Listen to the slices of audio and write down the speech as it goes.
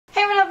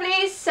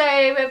So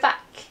we're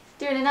back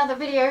doing another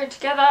video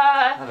together.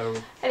 Hello.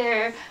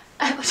 Hello.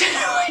 I don't know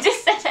why I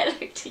just said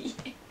hello to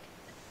you.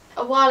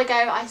 A while ago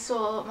I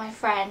saw my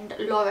friend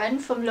Lauren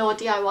from Law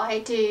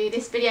DIY do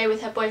this video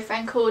with her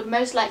boyfriend called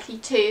Most Likely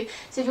To.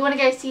 So if you want to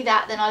go see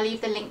that, then I'll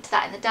leave the link to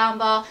that in the down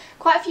bar.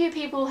 Quite a few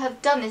people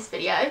have done this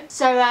video.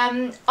 So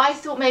I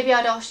thought maybe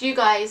I'd ask you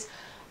guys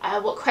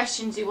what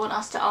questions you want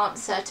us to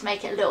answer to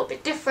make it a little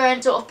bit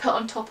different, sort of put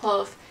on top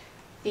of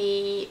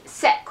the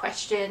set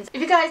questions. If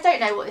you guys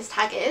don't know what this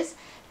tag is,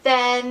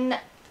 then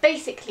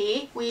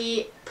basically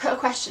we put a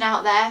question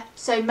out there,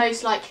 so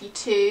most likely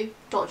to ...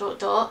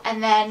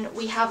 and then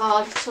we have our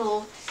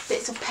little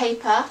bits of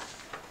paper,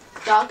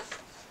 Doug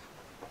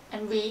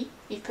and Ree.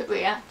 You've put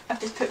Ria,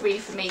 I've just put Ree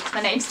for me because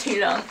my name's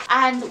too long,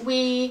 and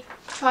we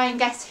try and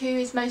guess who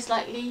is most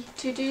likely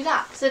to do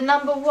that. So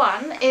number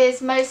one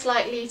is most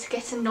likely to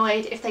get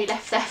annoyed if they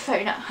left their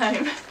phone at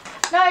home.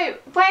 No,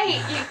 wait,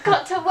 you've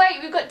got to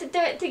wait, we've got to do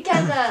it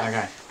together.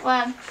 Okay.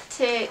 1,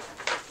 2.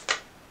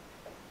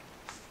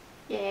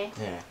 Yeah.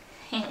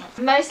 Yeah.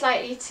 Most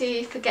likely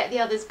to forget the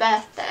other's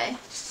birthday.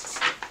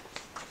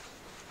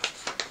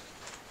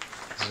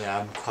 Yeah,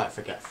 I'm quite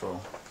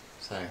forgetful,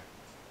 so...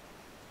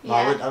 Yeah.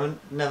 Well, I would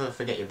never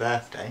forget your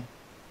birthday.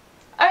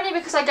 Only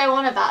because I go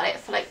on about it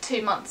for like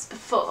 2 months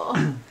before.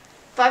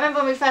 But I remember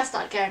when we first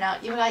started going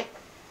out, you were like,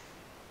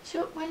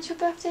 when's your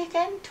birthday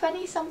again?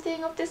 20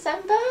 something of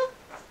December?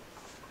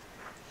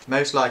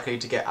 Most likely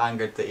to get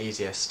angered the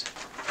easiest.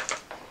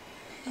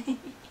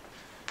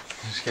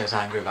 Just gets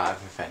angry about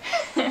everything.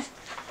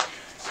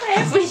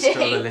 Everything. Just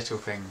all the little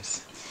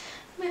things.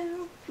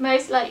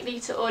 Most likely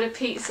to order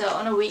pizza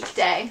on a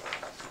weekday.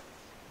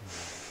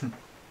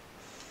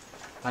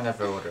 I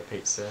never order a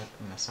pizza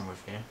unless I'm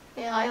with you.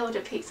 Yeah, I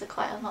order pizza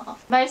quite a lot.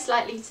 Most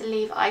likely to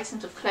leave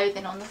items of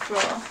clothing on the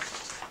floor.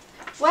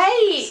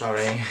 Wait!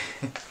 Sorry.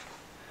 You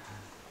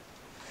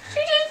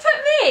just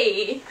put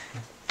me!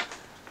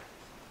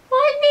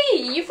 Why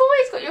me? You've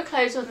always got your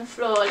clothes on the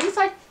floor. At least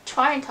I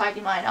try and tidy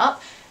mine up.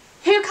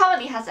 Who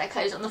currently has their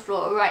clothes on the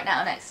floor right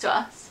now next to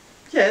us?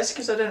 Yeah, it's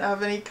because I don't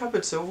have any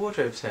cupboards or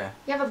wardrobes here.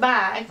 You have a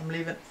bag. I'm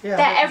leaving. Yeah.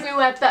 They're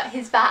everywhere but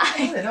his bag.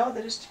 No, they're not.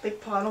 They're just a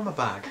big pile on my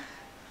bag.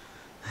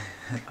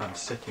 I'm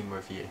sticking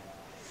with you.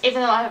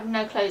 Even though I have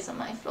no clothes on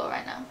my floor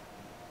right now.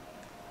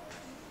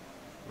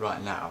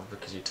 Right now,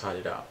 because you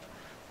tidied up.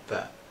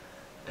 But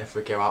if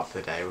we go out for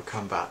the day, we'll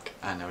come back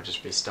and there'll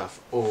just be stuff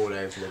all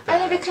over the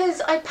bed. Only because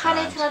I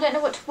panic and I don't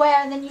know what to wear,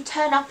 and then you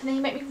turn up and then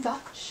you make me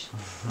rush.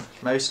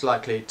 Most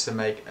likely to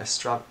make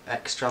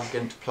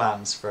extravagant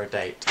plans for a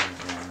date.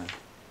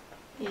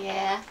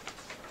 Yeah.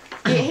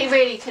 He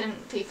really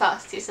couldn't be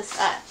fast, he's just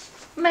that.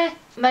 Meh.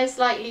 Most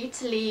likely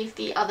to leave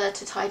the other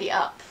to tidy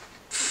up.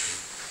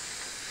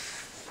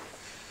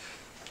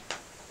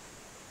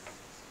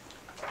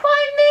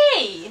 Why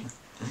me?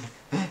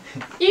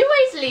 You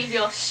always leave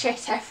your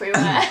shit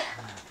everywhere.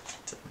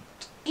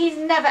 He's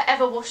never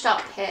ever washed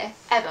up here,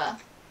 ever.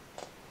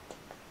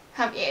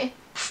 Have you?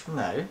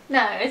 No.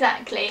 No,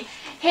 exactly.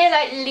 He'll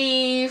like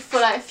leave for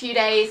like a few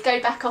days,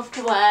 go back off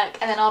to work,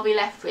 and then I'll be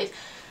left with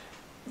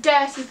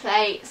dirty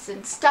plates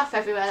and stuff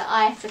everywhere that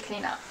I have to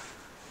clean up.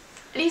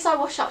 At least I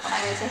wash up when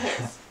I go to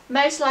his.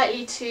 Most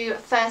likely to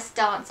first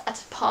dance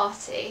at a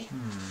party.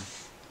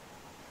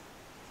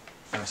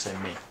 I would say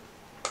me.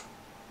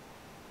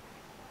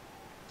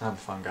 I'm a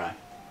fun guy.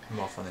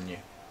 More fun than you.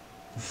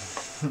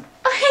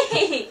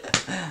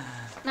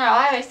 No,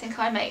 I always think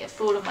I make a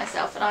fool of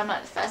myself and I'm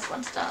like the first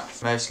one to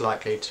dance. Most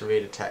likely to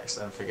read a text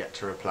and forget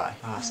to reply.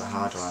 Oh, that's a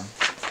hard one.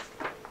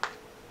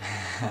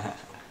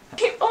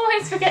 You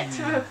always forget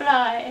to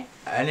reply.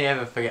 I only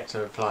ever forget to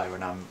reply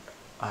when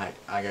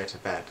I go to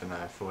bed and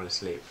I fall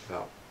asleep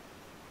without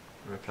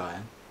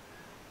replying.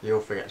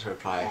 You'll forget to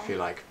reply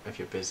if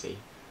you're busy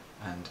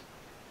and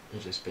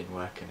you've just been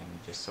working and you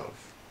just sort of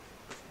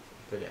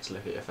forget to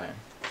look at your phone.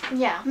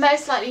 Yeah.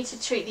 Most likely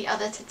to treat the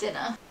other to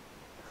dinner.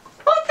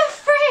 What the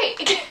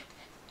freak?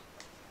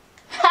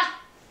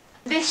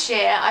 This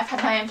year I've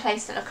had my own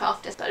place to look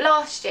after, but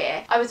last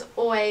year I was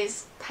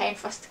always paying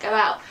for us to go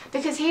out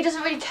because he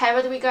doesn't really care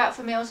whether we go out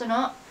for meals or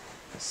not.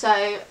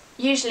 So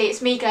usually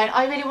it's me going,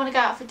 I really want to go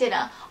out for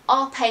dinner,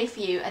 I'll pay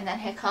for you, and then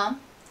he'll come.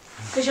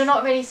 Because you're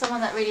not really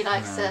someone that really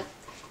likes to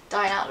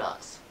dine out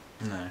lots.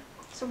 No.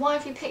 So why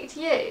have you picked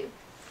you?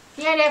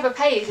 He only ever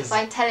pays if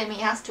I tell him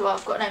he has to or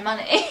I've got no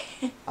money.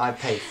 I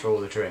pay for all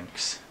the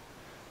drinks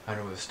and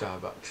all the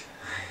Starbucks.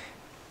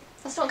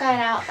 That's not going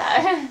out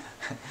though.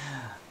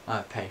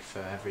 I pay for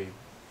every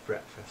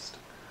breakfast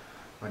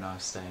when I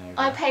was staying over.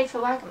 I paid for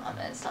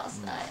Wagamama's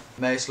last night.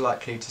 Most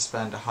likely to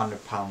spend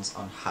 £100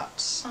 on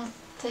hats. 1,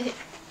 2,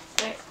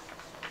 3.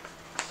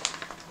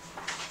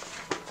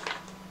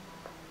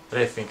 I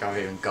don't think I've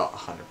even got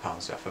 £100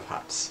 worth of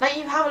hats. Like,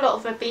 you have a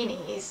lot of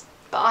beanies,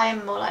 but I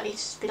am more likely to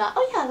just be like,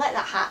 oh yeah, I like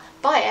that hat,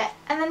 buy it,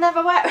 and then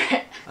never wear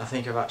it. I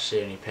think I've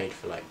actually only paid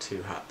for like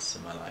 2 hats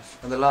in my life.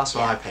 And the last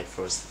one I paid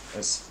for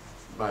was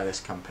by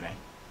this company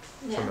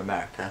from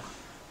America,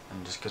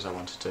 and just because I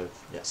wanted to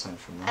get something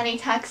from them. And he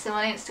tags him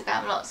on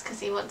Instagram lots because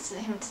he wants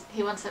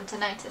them to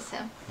notice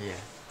him.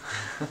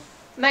 Yeah.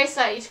 Most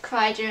likely to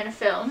cry during a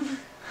film.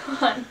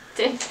 1,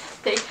 2,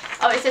 3.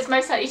 Oh, it says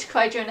most likely to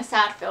cry during a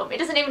sad film. It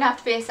doesn't even have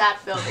to be a sad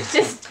film. It's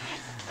just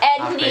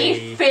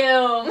any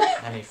film.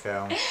 Any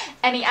film.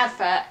 Any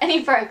advert.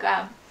 Any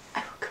programme. I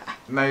will cry.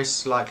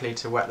 Most likely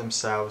to wet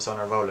themselves on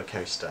a roller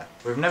coaster.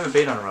 We've never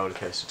been on a roller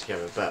coaster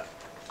together, but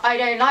I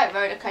don't like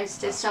roller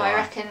coasters, that's so why. I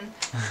reckon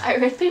I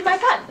would pee my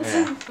pants.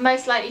 Yeah.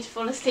 Most likely to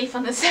fall asleep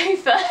on the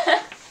sofa.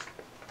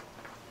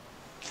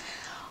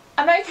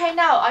 I'm okay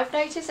now. I've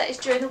noticed that it's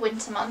during the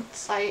winter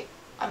months,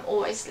 I'm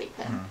always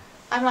sleeping.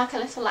 I'm like a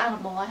little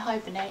animal, I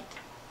hibernate.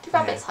 Do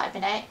rabbits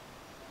hibernate?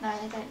 No,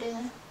 they don't, do they?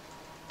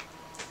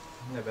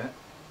 A little bit.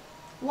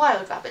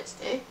 Wild rabbits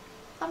do.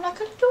 I'm like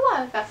a little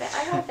wild rabbit,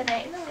 I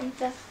hibernate in the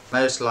winter.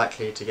 Most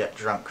likely to get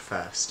drunk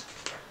first.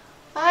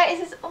 Why is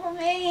this all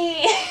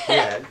me?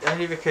 Yeah,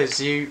 only because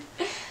you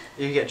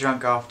get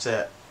drunk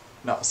after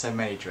not so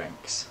many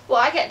drinks. Well,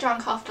 I get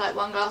drunk after like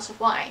 1 glass of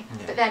wine,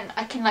 Yeah. but then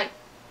I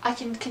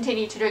can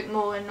continue to drink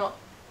more and not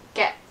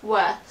get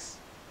worse,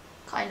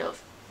 kind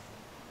of.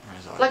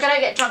 Like I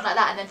don't get drunk like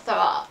that and then throw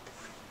up.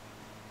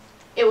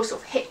 It will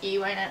sort of hit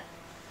you, won't it?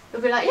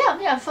 You'll be like, yeah,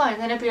 I'm fine.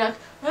 Then it'll be like,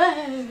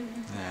 whoa.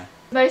 Yeah.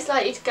 Most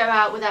likely to go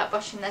out without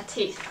brushing their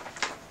teeth.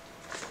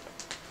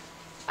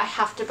 I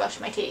have to brush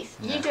my teeth.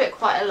 Yeah. You do it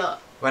quite a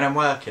lot. When I'm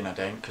working, I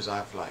don't, because I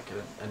have like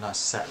a nice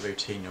set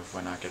routine of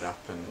when I get up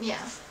and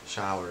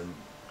shower and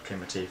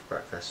clean my teeth,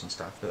 breakfast and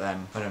stuff. But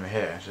then when I'm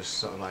here, I just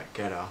sort of like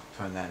get up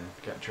and then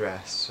get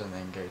dressed and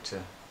then go to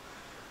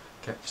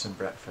get some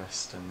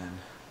breakfast and then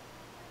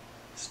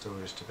still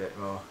just a bit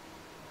more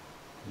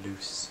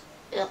loose.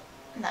 Ugh,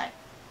 no.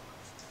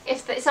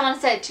 If someone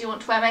said, do you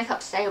want to wear makeup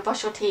today or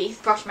brush your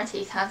teeth? Brush my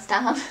teeth, hands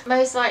down.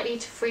 Most likely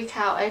to freak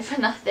out over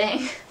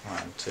nothing.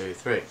 1, 2,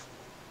 3.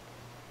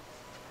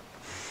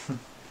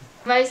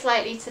 Most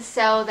likely to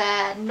sell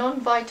their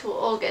non-vital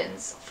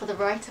organs for the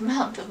right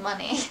amount of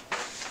money.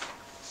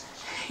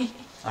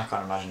 I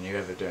can't imagine you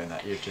ever doing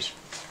that. You'd just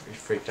be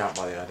freaked out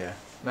by the idea.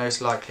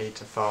 Most likely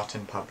to fart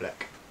in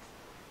public.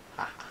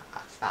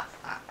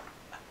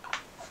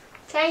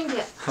 Change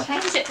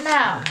it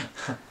now.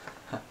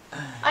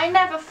 I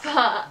never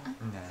fart.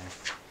 No.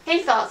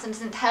 He farts and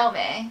doesn't tell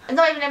me. And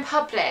not even in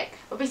public.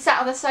 We'll be sat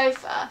on the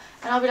sofa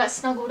and I'll be like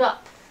snuggled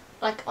up,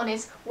 like on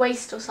his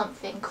waist or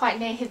something, quite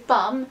near his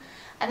bum.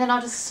 And then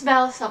I'll just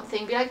smell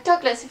something, be like,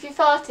 Douglas, have you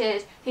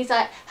farted? He's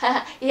like,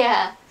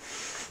 yeah.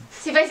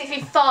 So he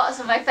basically farts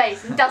on my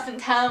face and doesn't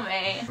tell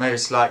me.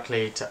 Most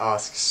likely to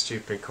ask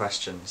stupid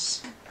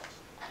questions.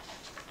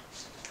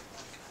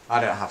 I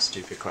don't have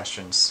stupid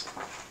questions.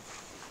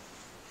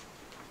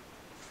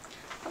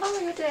 I don't know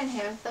what you're doing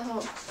here with the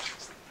whole...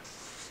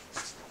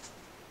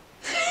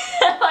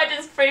 I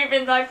just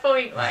proving my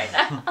point right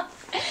now.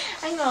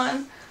 Hang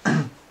on.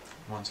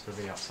 One's going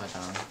to be upside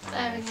down.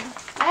 There we go.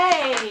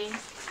 Hey!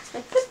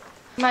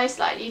 Most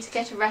likely to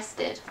get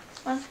arrested.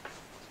 One.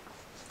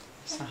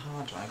 It's a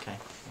hard one. Okay.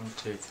 1,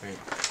 2, 3.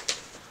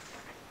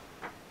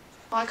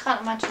 Well, I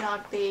can't imagine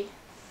I'd be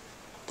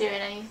doing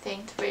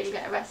anything to really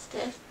get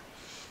arrested.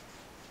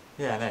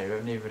 Yeah, no,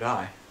 neither would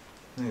I.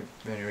 The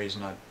only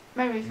reason I'd...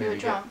 Maybe if you were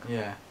drunk.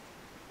 Yeah.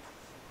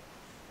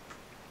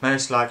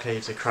 Most likely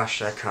to crash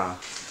their car.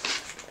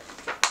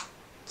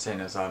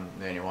 Seeing as I'm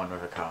the only one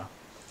with a car.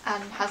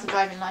 And has a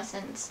driving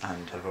licence.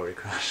 And have already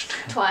crashed.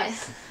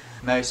 Twice.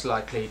 Most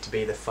likely to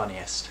be the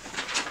funniest.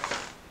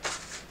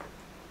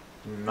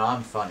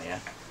 I'm funnier.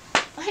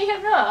 Are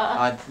you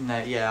not?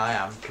 No, yeah, I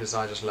am, because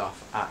I just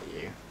laugh at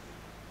you.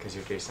 Because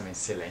you'll do something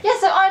silly. Yeah,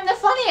 so I'm the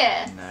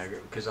funniest. No,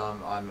 because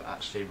I'm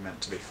actually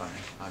meant to be funny.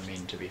 I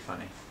mean to be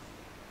funny.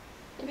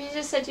 If you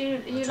just said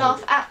you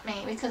laugh at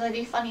me because I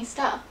do funny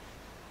stuff,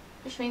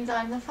 which means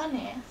I'm the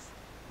funniest.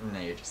 No,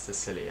 you're just the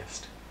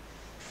silliest.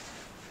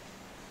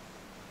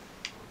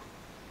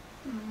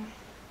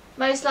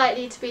 Most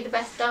likely to be the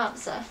best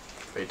dancer.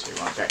 3, 2,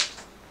 1, go.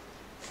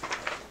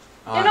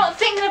 You're not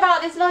thinking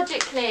about this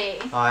logically.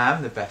 I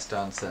am the best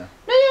dancer.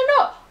 No, you're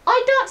not.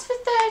 I danced for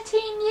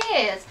 13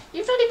 years.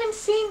 You've not even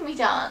seen me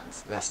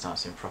dance. Best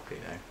dancing properly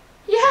though.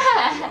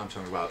 Yeah. I'm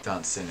talking about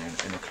dancing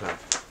in a club.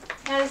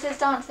 No, this is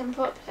dancing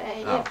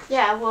properly. Oh.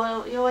 Yeah,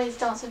 well, you always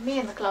dance with me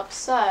in the club,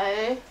 so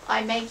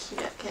I make you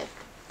look good.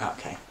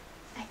 Okay.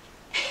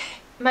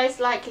 Most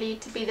likely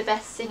to be the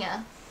best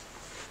singer.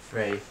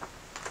 3,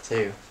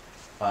 2,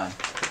 1,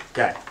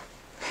 go.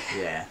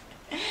 Yeah.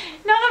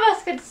 None of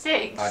us could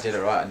sing. I did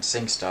alright in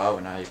SingStar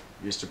when I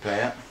used to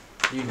play it.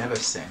 You never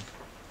sing.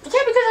 Yeah,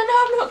 because I know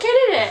I'm not good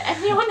at it,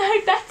 and you'll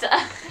know better.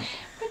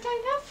 But I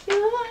love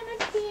you, I'm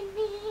not being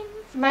mean.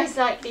 Most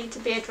likely to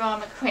be a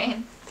drama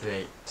queen.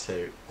 3,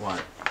 2, 1.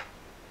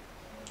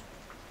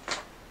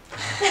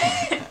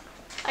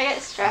 I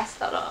get stressed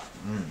a lot.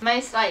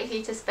 Most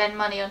likely to spend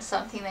money on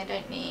something they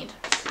don't need.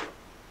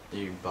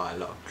 You buy a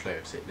lot of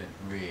clothes that you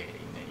don't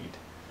really need.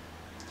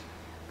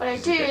 But I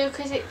do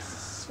because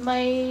it's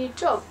my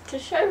job to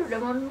show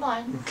them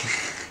online.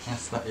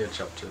 That's not your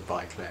job to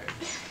buy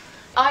clothes.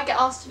 I get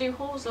asked to do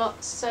hauls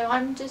lots, so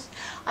I'm just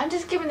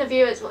giving the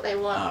viewers what they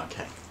want. Oh,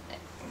 okay.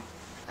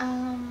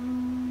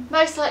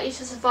 Most likely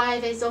to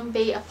survive a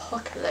zombie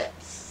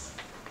apocalypse.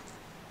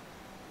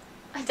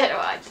 I don't know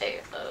what I'd do.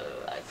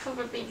 Oh, I'd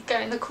probably go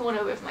in the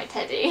corner with my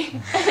teddy.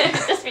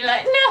 Just be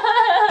like,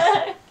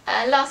 no!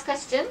 Last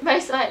question.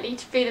 Most likely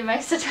to be the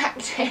most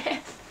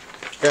attractive.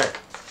 Go.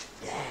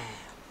 Yeah.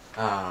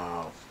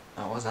 Oh,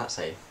 what does that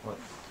say? What?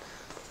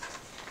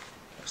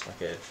 Looks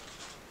like a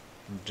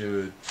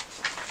dude.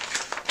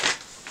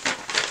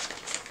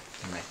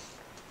 Me.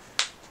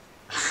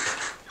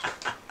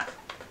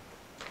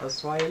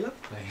 That's why you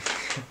love me.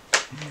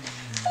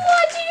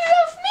 Why do you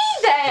love me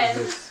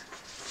then?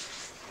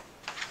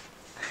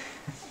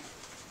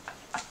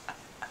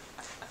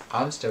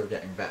 I'm still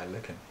getting better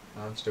looking.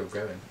 I'm still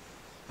going.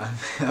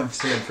 I'm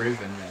still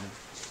improving, man.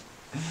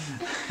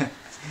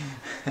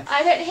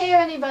 I don't hear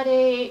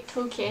anybody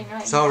talking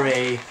right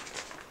Sorry.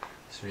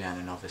 It's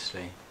Rhiannon,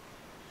 obviously.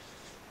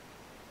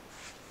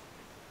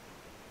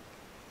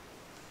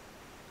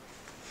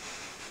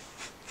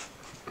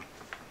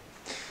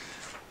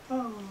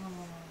 Oh.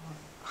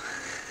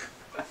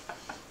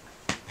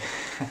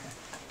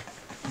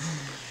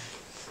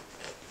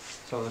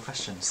 So all the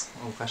questions.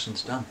 All the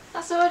questions done.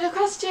 That's all the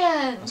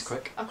questions. That's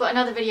quick. I've got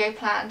another video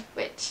planned,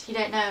 which you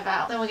don't know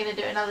about. Then we're going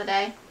to do another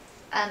day.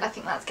 And I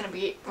think that's going to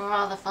be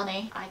rather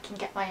funny. I can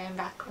get my own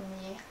back on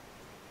you.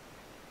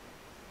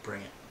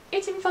 Bring it.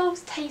 It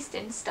involves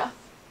tasting stuff.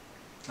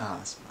 Oh,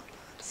 that's not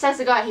bad. Says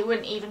the guy who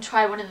wouldn't even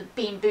try one of the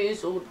Bean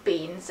Boozled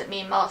beans that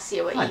me and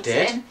Marcia were eating. I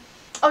did.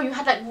 Oh, you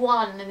had like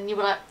one and then you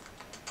were like,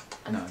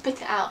 and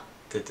spit it out.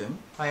 Didn't.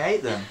 I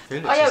ate them.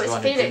 Felix oh yeah, it was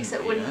Felix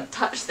that wouldn't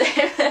touch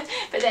them.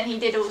 But then he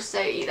did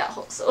also eat that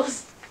hot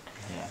sauce.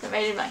 Yeah. That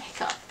made him like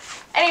hiccup.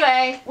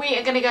 Anyway, we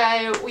are going to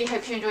go. We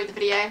hope you enjoyed the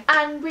video.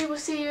 And we will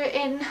see you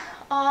in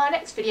our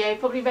next video,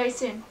 probably very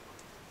soon.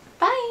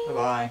 Bye.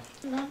 Bye-bye.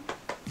 No.